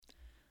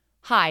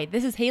Hi,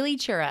 this is Haley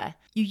Chura.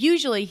 You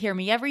usually hear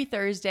me every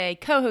Thursday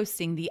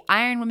co-hosting the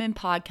Iron Women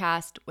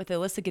podcast with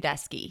Alyssa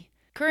Godesky.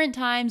 Current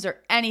times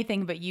are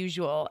anything but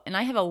usual, and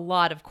I have a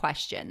lot of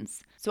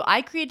questions. So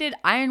I created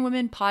Iron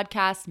Women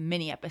podcast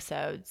mini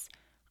episodes.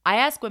 I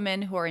ask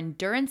women who are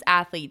endurance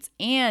athletes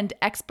and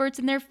experts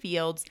in their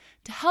fields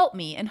to help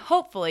me and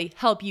hopefully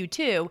help you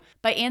too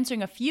by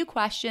answering a few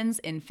questions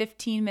in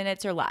 15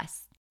 minutes or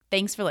less.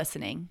 Thanks for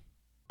listening.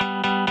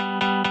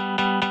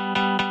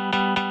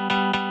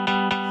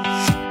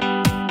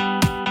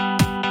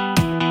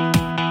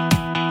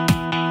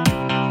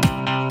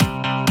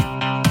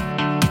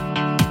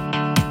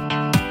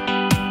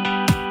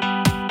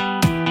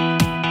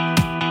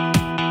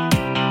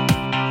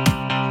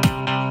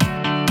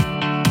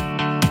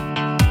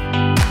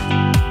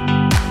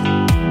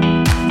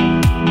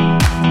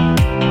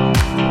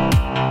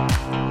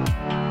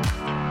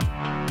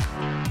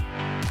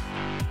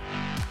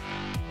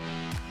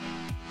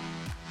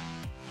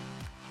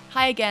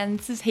 Hi again,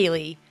 this is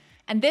Haley,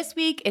 and this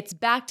week it's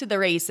back to the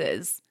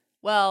races.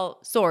 Well,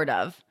 sort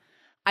of.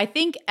 I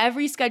think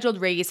every scheduled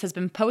race has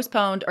been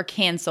postponed or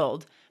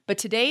canceled, but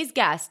today's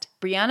guest,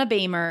 Brianna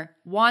Bamer,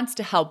 wants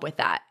to help with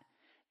that.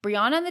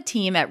 Brianna and the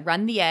team at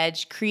Run the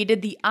Edge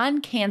created the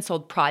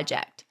Uncanceled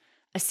Project,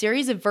 a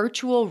series of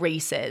virtual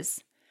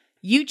races.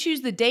 You choose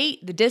the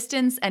date, the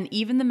distance, and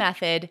even the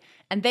method,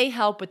 and they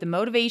help with the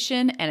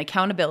motivation and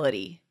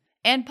accountability.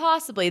 And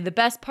possibly the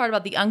best part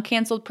about the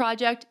Uncanceled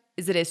Project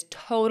is it is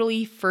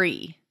totally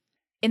free.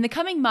 In the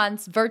coming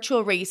months,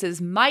 virtual races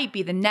might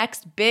be the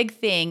next big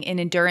thing in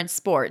endurance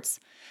sports.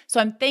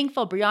 So I'm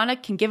thankful Brianna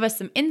can give us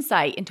some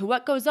insight into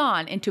what goes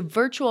on into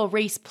virtual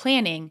race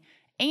planning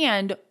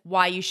and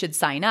why you should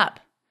sign up.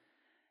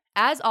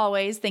 As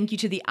always, thank you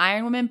to the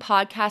Iron Women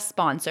podcast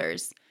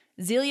sponsors,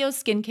 Zelio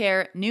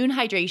Skincare, Noon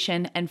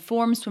Hydration, and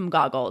Form Swim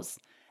Goggles,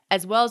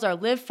 as well as our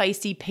Live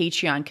Feisty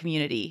Patreon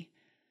community.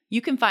 You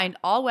can find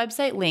all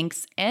website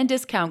links and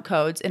discount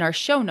codes in our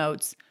show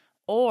notes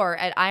or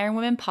at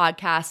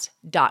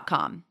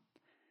ironwomenpodcast.com.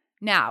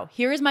 Now,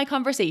 here is my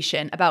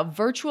conversation about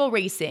virtual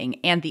racing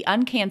and the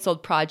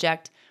Uncanceled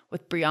Project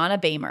with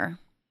Brianna Bamer.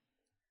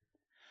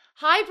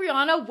 Hi,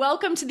 Brianna.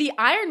 Welcome to the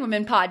Iron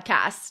Women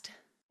podcast.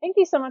 Thank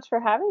you so much for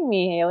having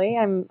me, Haley.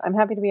 I'm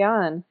happy to be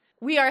on.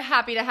 We are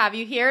happy to have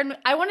you here. And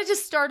I want to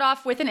just start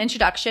off with an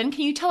introduction.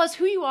 Can you tell us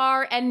who you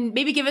are and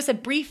maybe give us a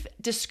brief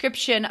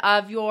description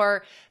of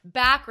your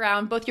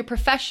background, both your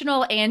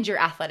professional and your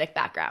athletic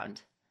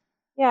background?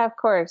 Yeah, of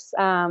course.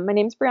 My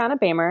name is Brianna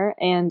Bamer,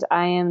 and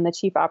I am the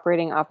Chief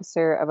Operating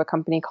Officer of a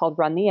company called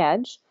Run the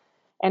Edge,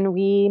 and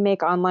we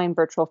make online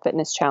virtual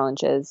fitness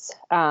challenges.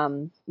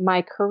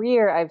 My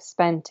career I've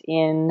spent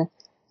in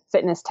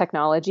fitness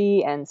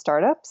technology and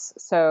startups.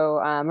 So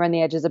Run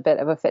the Edge is a bit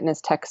of a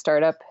fitness tech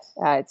startup.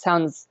 It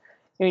sounds,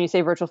 when you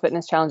say virtual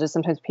fitness challenges,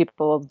 sometimes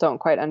people don't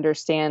quite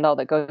understand all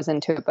that goes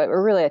into it, but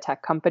we're really a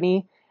tech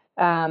company.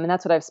 And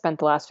that's what I've spent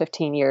the last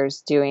 15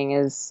 years doing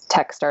is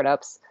tech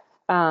startups.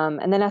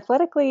 And then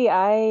athletically,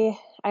 I'm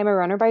a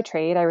runner by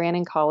trade. I ran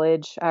in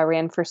college. I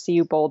ran for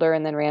CU Boulder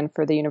and then ran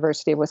for the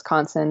University of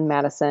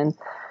Wisconsin-Madison.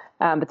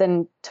 But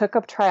then took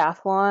up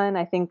triathlon.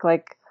 I think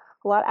like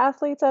a lot of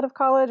athletes out of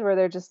college where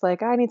they're just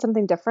like, I need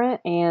something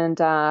different, and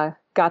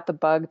got the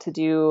bug to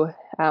do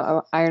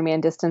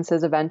Ironman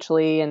distances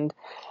eventually, and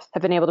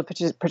have been able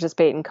to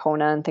participate in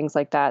Kona and things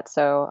like that.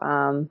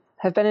 So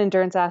have been an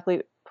endurance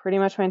athlete pretty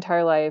much my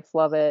entire life.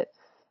 Love it.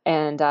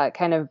 And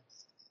kind of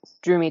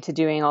drew me to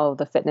doing all of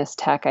the fitness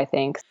tech, I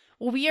think.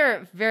 Well, we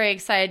are very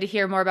excited to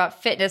hear more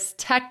about fitness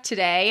tech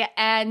today.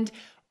 And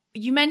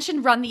you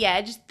mentioned Run the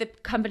Edge, the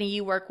company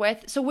you work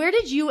with. So where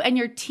did you and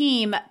your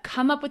team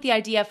come up with the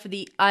idea for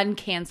the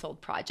Uncanceled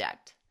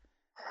Project?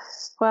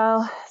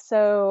 Well,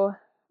 so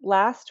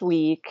last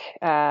week,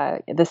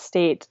 the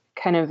state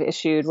kind of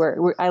issued,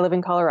 I live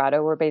in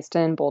Colorado, we're based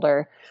in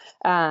Boulder,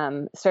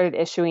 started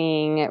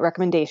issuing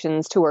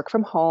recommendations to work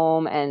from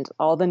home, and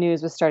all the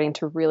news was starting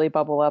to really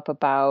bubble up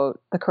about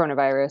the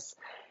coronavirus.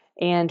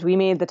 And we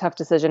made the tough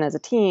decision as a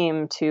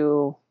team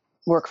to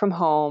work from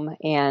home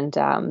and,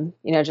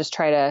 just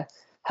try to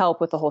help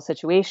with the whole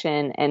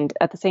situation. And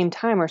at the same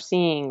time, we're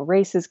seeing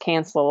races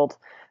canceled,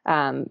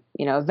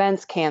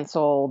 events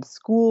canceled,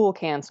 school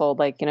canceled.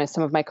 Like,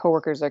 some of my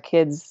coworkers, their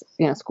kids,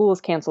 school is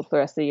canceled for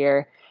the rest of the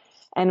year.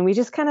 And we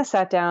just kind of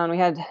sat down. We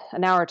had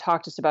an hour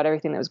talk just about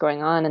everything that was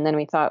going on. And then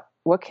we thought,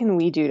 what can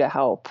we do to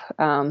help?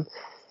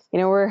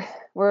 We're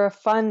a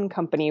fun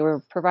company. We're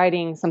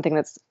providing something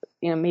that's,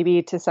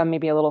 maybe to some,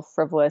 maybe a little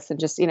frivolous and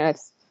just,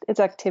 it's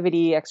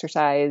activity,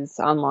 exercise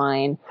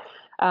online.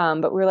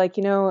 But we're like,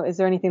 is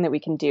there anything that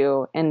we can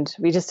do? And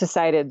we just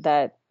decided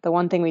that the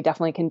one thing we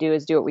definitely can do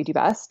is do what we do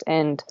best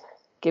and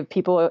give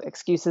people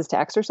excuses to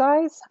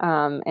exercise.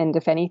 And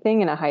if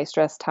anything, in a high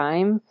stress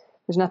time,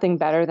 there's nothing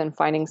better than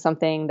finding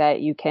something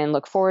that you can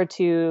look forward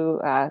to,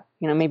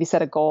 maybe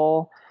set a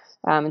goal.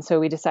 And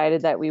so we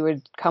decided that we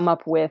would come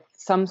up with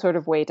some sort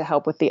of way to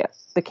help with the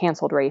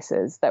canceled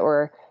races that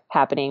were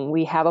happening.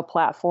 We have a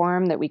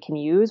platform that we can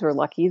use. We're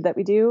lucky that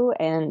we do.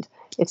 And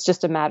it's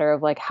just a matter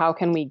of like, how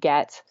can we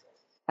get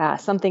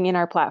something in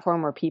our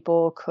platform where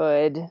people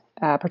could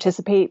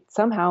participate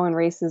somehow in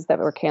races that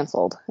were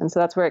canceled. And so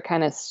that's where it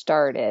kind of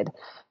started.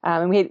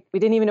 And we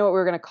didn't even know what we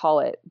were going to call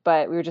it,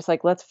 but we were just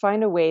like, let's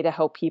find a way to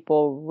help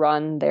people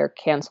run their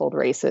canceled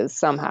races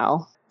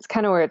somehow. It's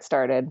kind of where it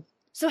started.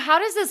 So how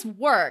does this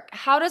work?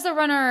 How does a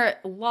runner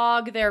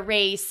log their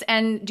race?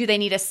 And do they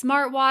need a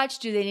smartwatch?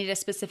 Do they need a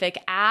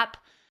specific app?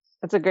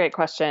 That's a great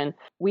question.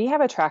 We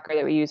have a tracker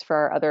that we use for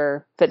our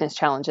other fitness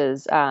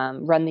challenges,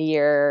 Run the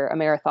Year, a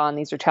marathon.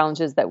 These are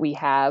challenges that we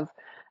have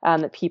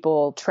that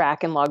people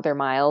track and log their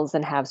miles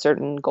and have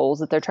certain goals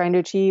that they're trying to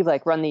achieve.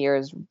 Like Run the Year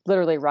is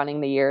literally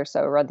running the year.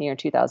 So Run the Year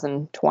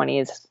 2020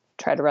 is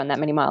try to run that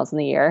many miles in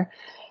the year.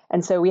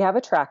 And so we have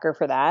a tracker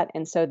for that.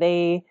 And so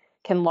they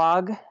can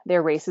log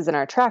their races in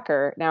our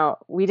tracker. Now,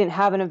 we didn't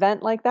have an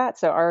event like that.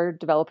 So our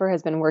developer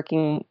has been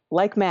working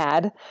like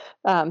mad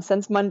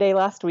since Monday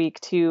last week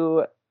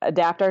to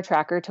adapt our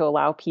tracker to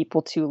allow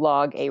people to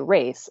log a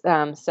race.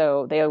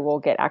 So they will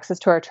get access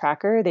to our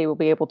tracker. They will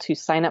be able to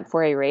sign up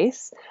for a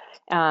race,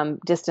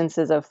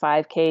 distances of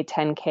 5K,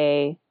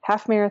 10K,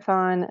 half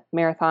marathon,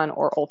 marathon,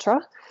 or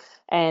ultra,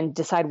 and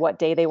decide what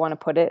day they want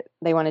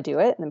to do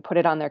it, and then put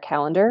it on their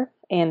calendar.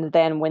 And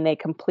then when they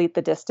complete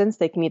the distance,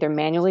 they can either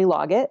manually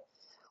log it,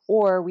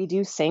 or we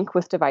do sync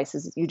with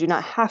devices. You do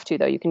not have to,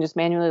 though. You can just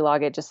manually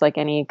log it, just like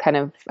any kind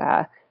of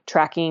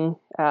tracking,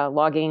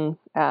 logging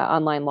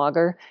online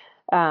logger.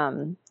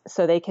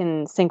 So they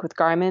can sync with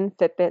Garmin,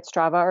 Fitbit,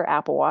 Strava, or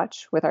Apple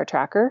Watch with our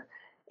tracker.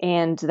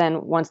 And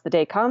then once the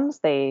day comes,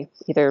 they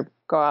either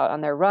go out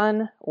on their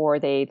run or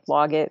they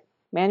log it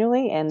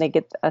manually, and they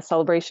get a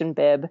celebration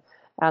bib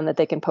that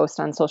they can post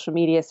on social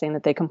media saying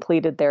that they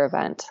completed their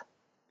event.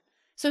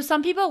 So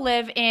some people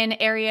live in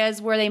areas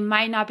where they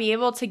might not be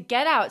able to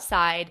get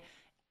outside.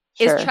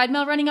 Sure. Is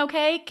treadmill running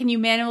okay? Can you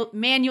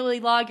manually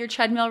log your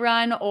treadmill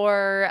run,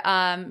 or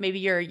maybe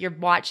your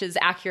watch is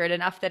accurate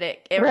enough that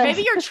or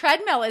maybe your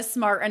treadmill is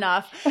smart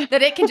enough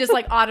that it can just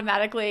like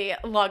automatically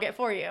log it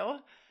for you?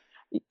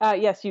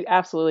 Yes, you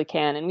absolutely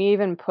can. And we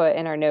even put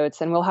in our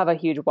notes, and we'll have a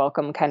huge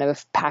welcome kind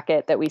of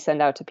packet that we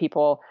send out to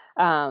people.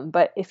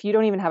 But if you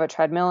don't even have a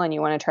treadmill and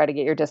you want to try to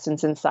get your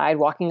distance inside,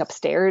 walking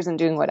upstairs and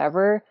doing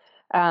whatever,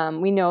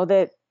 we know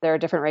that there are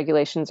different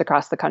regulations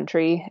across the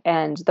country.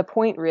 And the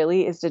point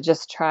really is to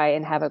just try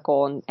and have a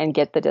goal and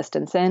get the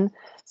distance in.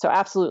 So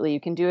absolutely, you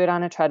can do it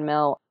on a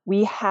treadmill.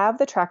 We have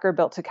the tracker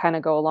built to kind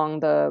of go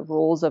along the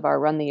rules of our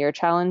Run the Year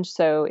challenge.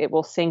 So it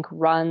will sync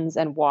runs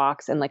and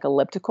walks and like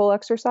elliptical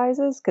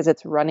exercises because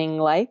it's running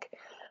like.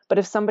 But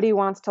if somebody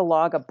wants to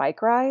log a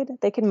bike ride,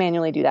 they can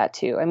manually do that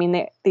too. I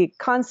mean, the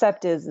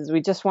concept is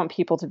we just want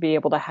people to be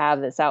able to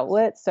have this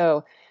outlet.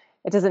 So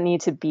it doesn't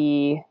need to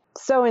be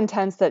so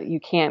intense that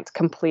you can't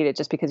complete it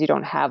just because you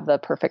don't have the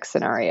perfect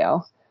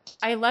scenario.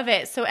 I love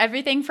it. So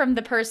everything from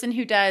the person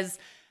who does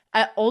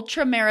an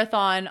ultra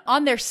marathon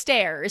on their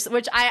stairs,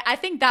 which I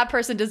think that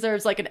person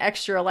deserves like an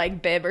extra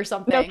like bib or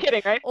something. No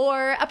kidding, right?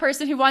 Or a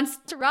person who wants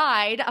to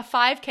ride a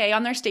 5K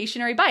on their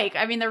stationary bike.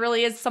 I mean, there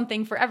really is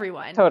something for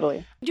everyone.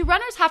 Totally. Do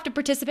runners have to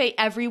participate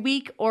every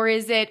week, or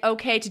is it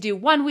okay to do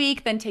 1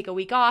 week, then take a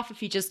week off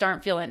if you just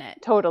aren't feeling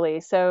it? Totally.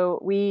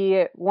 So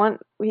there's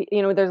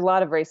a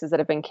lot of races that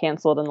have been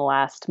canceled in the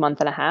last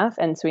month and a half.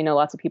 And so we know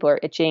lots of people are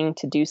itching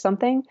to do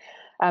something.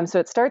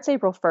 So it starts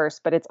April 1st,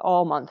 but it's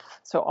all month.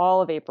 So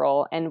all of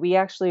April. And we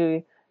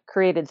actually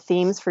created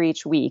themes for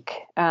each week.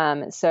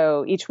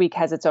 So each week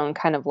has its own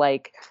kind of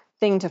like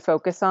thing to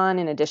focus on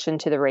in addition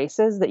to the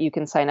races that you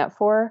can sign up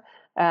for.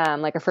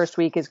 Like our first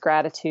week is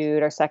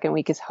gratitude. Our second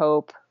week is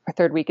hope. Our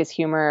third week is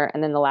humor.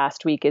 And then the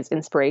last week is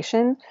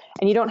inspiration.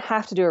 And you don't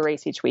have to do a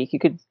race each week. You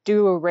could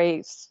do a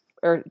race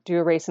in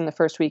the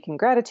first week in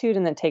gratitude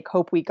and then take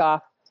hope week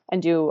off and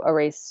do a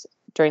race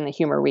during the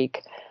humor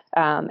week.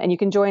 And you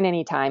can join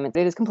anytime. It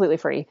is completely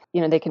free.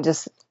 They can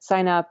just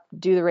sign up,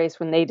 do the race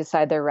when they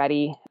decide they're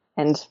ready,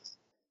 and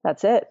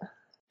that's it.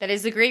 That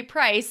is a great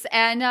price.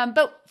 And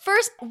but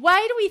first,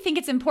 why do we think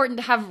it's important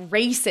to have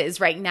races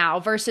right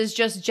now versus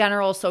just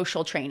general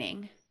social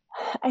training?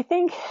 I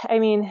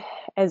mean,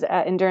 as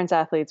endurance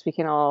athletes, we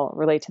can all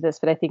relate to this,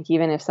 but I think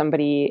even if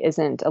somebody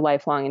isn't a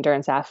lifelong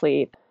endurance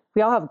athlete,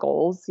 we all have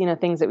goals,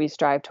 things that we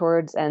strive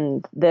towards.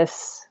 And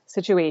this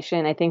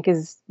situation, I think,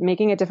 is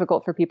making it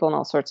difficult for people in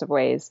all sorts of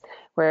ways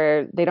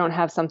where they don't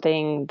have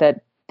something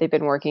that they've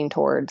been working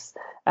towards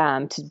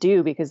to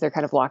do because they're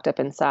kind of locked up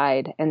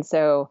inside. And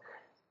so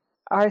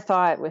our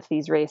thought with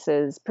these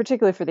races,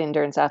 particularly for the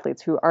endurance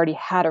athletes who already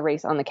had a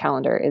race on the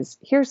calendar, is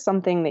here's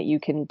something that you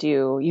can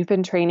do. You've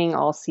been training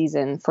all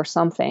season for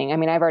something. I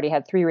mean, I've already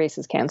had 3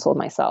 races canceled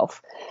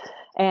myself.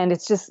 And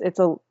it's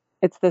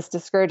this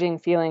discouraging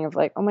feeling of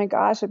like, oh my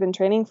gosh, I've been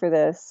training for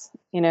this,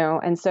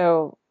 and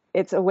so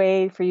it's a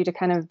way for you to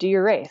kind of do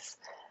your race.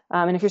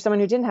 And if you're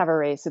someone who didn't have a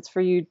race, it's for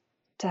you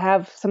to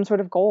have some sort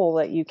of goal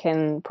that you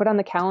can put on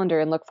the calendar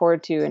and look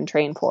forward to and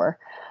train for.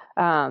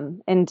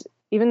 And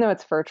even though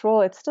it's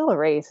virtual, it's still a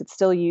race. It's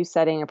still you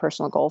setting a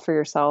personal goal for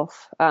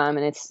yourself. And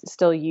it's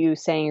still you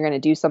saying you're going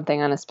to do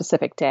something on a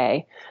specific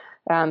day.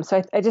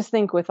 So I just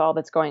think with all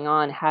that's going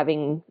on,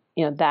 having,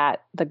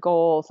 that the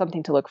goal,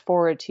 something to look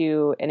forward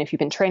to, and if you've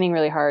been training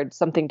really hard,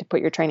 something to put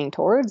your training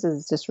towards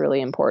is just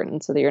really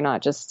important so that you're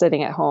not just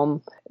sitting at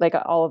home, like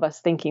all of us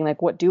thinking,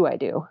 like, what do I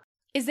do?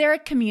 Is there a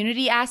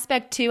community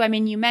aspect too? I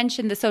mean, you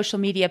mentioned the social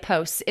media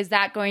posts. Is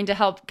that going to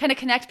help kind of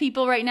connect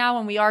people right now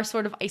when we are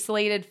sort of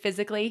isolated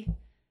physically?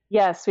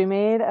 Yes, we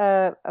made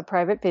a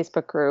private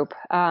Facebook group.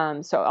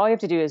 So all you have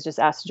to do is just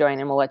ask to join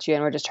and we'll let you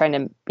in. We're just trying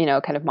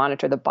to, kind of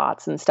monitor the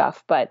bots and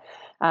stuff. But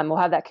we'll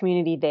have that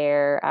community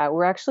there.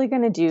 We're actually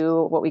going to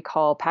do what we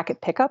call packet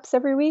pickups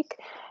every week.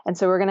 And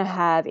so we're going to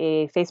have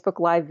a Facebook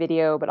Live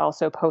video, but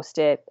also post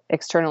it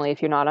externally if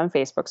you're not on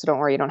Facebook. So don't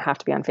worry, you don't have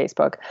to be on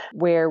Facebook,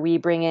 where we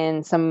bring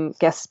in some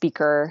guest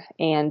speaker.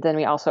 And then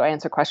we also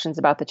answer questions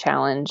about the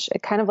challenge,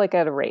 kind of like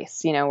at a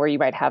race, where you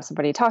might have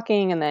somebody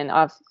talking and then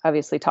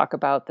obviously talk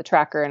about the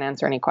tracker and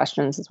answer any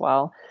questions as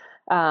well.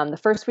 The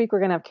first week, we're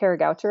going to have Kara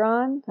Goucher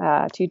on,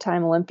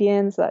 2-time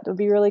Olympian. So that will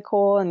be really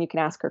cool. And you can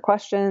ask her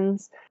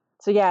questions.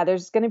 So yeah,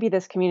 there's going to be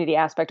this community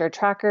aspect. Our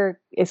tracker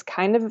is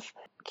kind of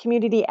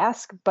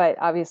community-esque, but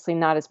obviously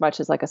not as much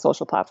as like a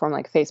social platform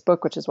like Facebook,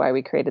 which is why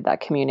we created that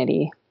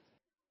community.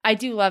 I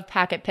do love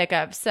packet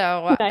pickup.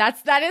 So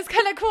that is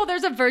kind of cool.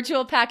 There's a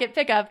virtual packet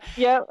pickup.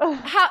 Yep.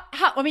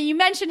 I mean, you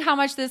mentioned how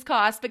much this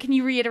costs, but can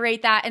you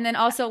reiterate that? And then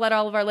also let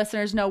all of our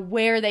listeners know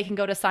where they can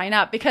go to sign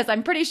up, because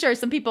I'm pretty sure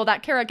some people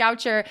that Kara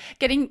Goucher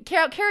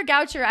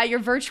at your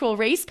virtual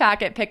race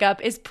packet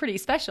pickup is pretty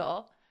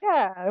special.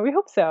 Yeah, we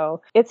hope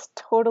so. It's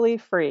totally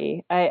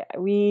free.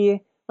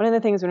 One of the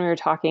things when we were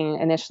talking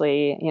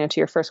initially, to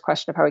your first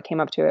question of how we came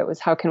up to it was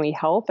how can we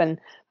help? And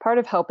part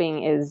of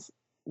helping is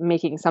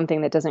making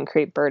something that doesn't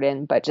create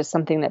burden, but just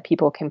something that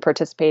people can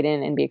participate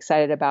in and be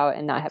excited about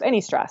and not have any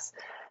stress.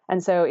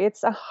 And so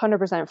it's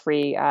 100%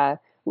 free. I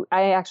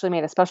actually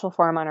made a special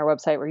form on our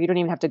website where you don't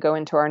even have to go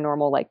into our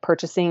normal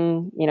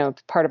purchasing,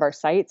 part of our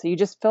site. So you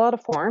just fill out a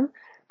form,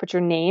 put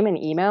your name and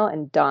email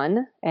and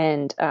done.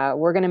 And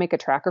we're going to make a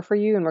tracker for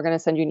you and we're going to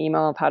send you an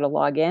email of how to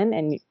log in.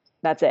 And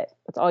that's it.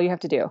 That's all you have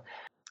to do.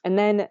 And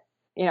then,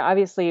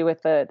 obviously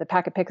with the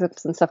packet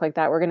pickups and stuff like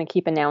that, we're going to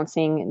keep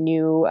announcing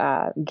new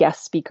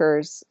guest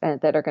speakers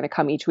that are going to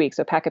come each week.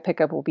 So packet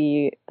pickup will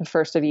be the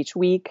first of each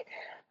week.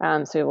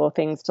 So we'll have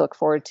things to look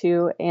forward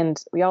to. And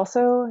we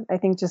also, I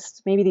think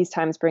just maybe these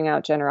times bring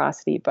out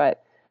generosity,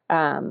 but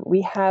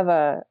we have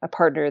a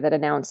partner that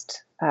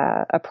announced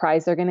a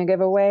prize they're going to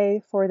give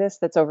away for this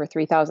that's over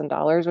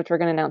 $3,000, which we're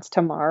going to announce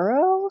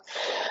tomorrow.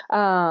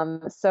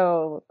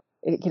 So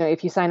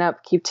if you sign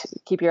up,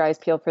 keep your eyes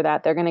peeled for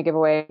that. They're going to give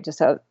away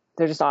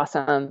they're just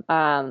awesome,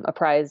 a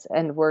prize.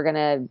 And we're going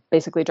to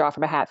basically draw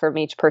from a hat from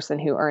each person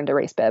who earned a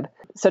race bib.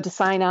 So to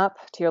sign up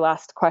to your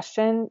last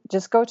question,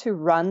 just go to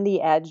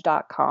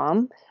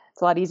runtheedge.com.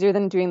 It's a lot easier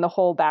than doing the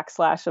whole /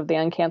 of the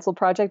Uncanceled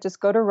project. Just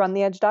go to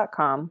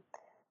runtheedge.com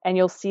and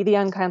you'll see the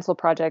Uncanceled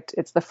project.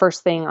 It's the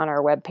first thing on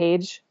our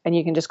webpage. And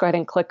you can just go ahead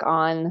and click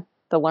on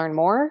the learn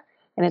more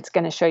and it's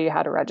going to show you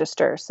how to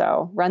register.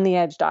 So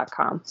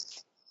runtheedge.com.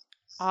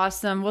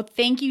 Awesome. Well,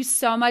 thank you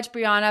so much,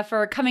 Brianna,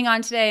 for coming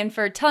on today and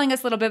for telling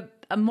us a little bit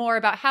more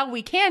about how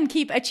we can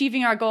keep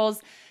achieving our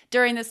goals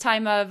during this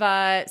time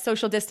of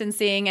social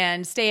distancing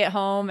and stay at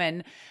home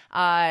and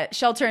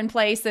shelter in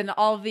place and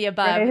all of the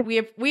above.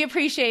 Right. We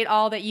appreciate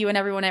all that you and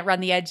everyone at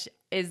Run the Edge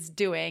is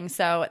doing.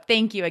 So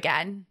thank you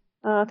again.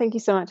 Thank you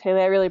so much,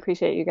 Haley. I really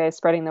appreciate you guys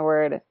spreading the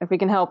word. If we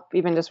can help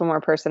even just one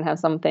more person have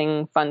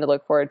something fun to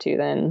look forward to,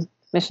 then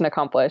mission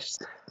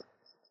accomplished.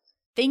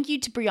 Thank you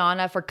to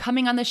Brianna for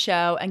coming on the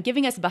show and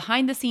giving us a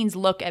behind-the-scenes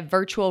look at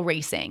virtual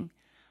racing.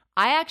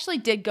 I actually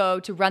did go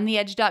to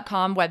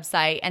runtheedge.com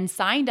website and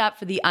signed up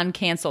for the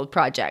Uncanceled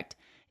project.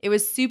 It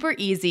was super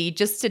easy,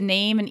 just to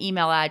name an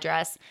email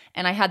address,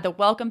 and I had the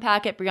welcome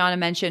packet Brianna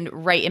mentioned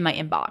right in my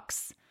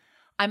inbox.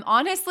 I'm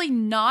honestly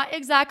not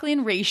exactly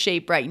in race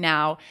shape right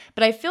now,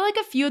 but I feel like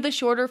a few of the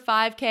shorter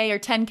 5K or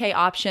 10K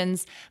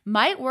options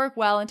might work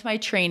well into my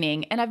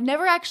training, and I've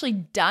never actually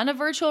done a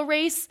virtual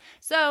race,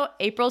 so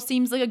April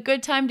seems like a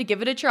good time to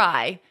give it a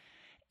try.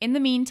 In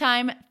the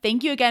meantime,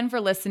 thank you again for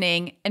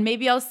listening, and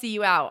maybe I'll see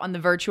you out on the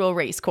virtual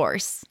race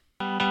course.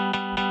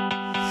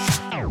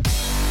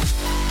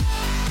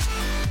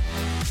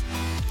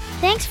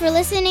 Thanks for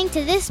listening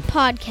to this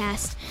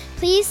podcast.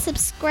 Please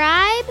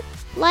subscribe,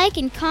 like,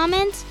 and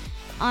comment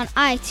on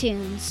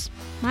iTunes.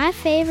 My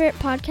favorite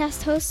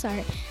podcast hosts are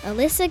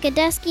Alyssa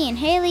Godesky and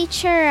Haley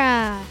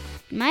Chura.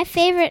 My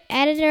favorite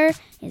editor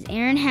is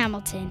Aaron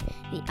Hamilton.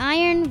 The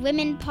Iron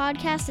Women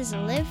podcast is a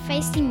Live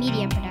Feisty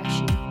Media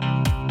production.